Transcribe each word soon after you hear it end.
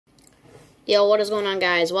Yo, what is going on,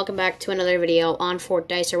 guys? Welcome back to another video on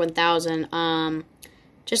Fortdicer 1000.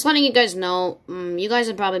 Just letting you guys know, you guys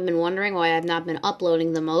have probably been wondering why I've not been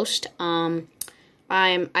uploading the most.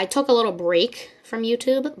 I took a little break from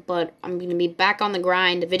YouTube, but I'm going to be back on the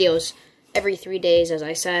grind, videos every 3 days, as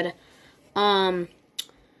I said. The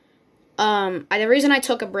reason I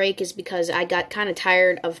took a break is because I got kind of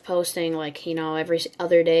tired of posting, like, you know, every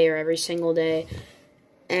other day or every single day.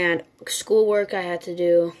 And schoolwork I had to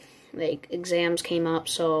do. Like, exams came up,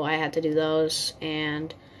 so I had to do those,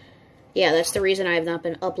 and yeah, that's the reason I have not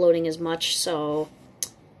been uploading as much, so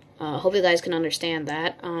hope you guys can understand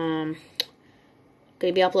that. Gonna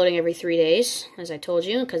be uploading every 3 days, as I told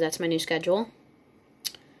you, because that's my new schedule.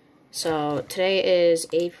 So, today is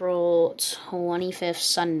April 25th,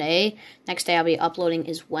 Sunday. Next day I'll be uploading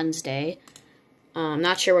is Wednesday. I'm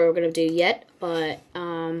not sure what we're gonna do yet, but,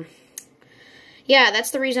 yeah, that's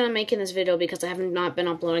the reason I'm making this video, because I haven't not been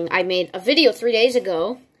uploading. I made a video 3 days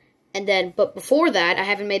ago, but before that, I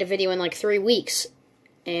haven't made a video in like 3 weeks.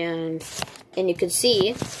 And you can see,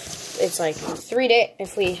 it's like 3 days,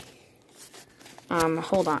 if we,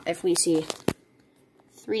 hold on, if we see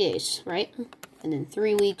 3 days, right? And then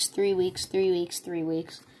 3 weeks, 3 weeks, 3 weeks, 3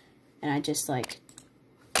 weeks. And I just like,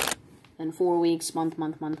 then 4 weeks,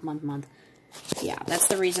 month. Yeah, that's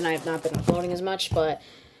the reason I have not been uploading as much, but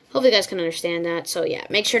hopefully you guys can understand that. So yeah,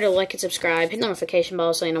 make sure to like and subscribe, hit the notification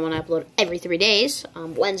bell so you know when I upload every 3 days.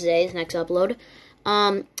 Wednesday's next upload.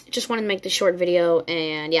 Just wanted to make this short video,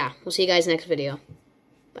 and yeah, we'll see you guys next video.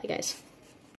 Bye, guys.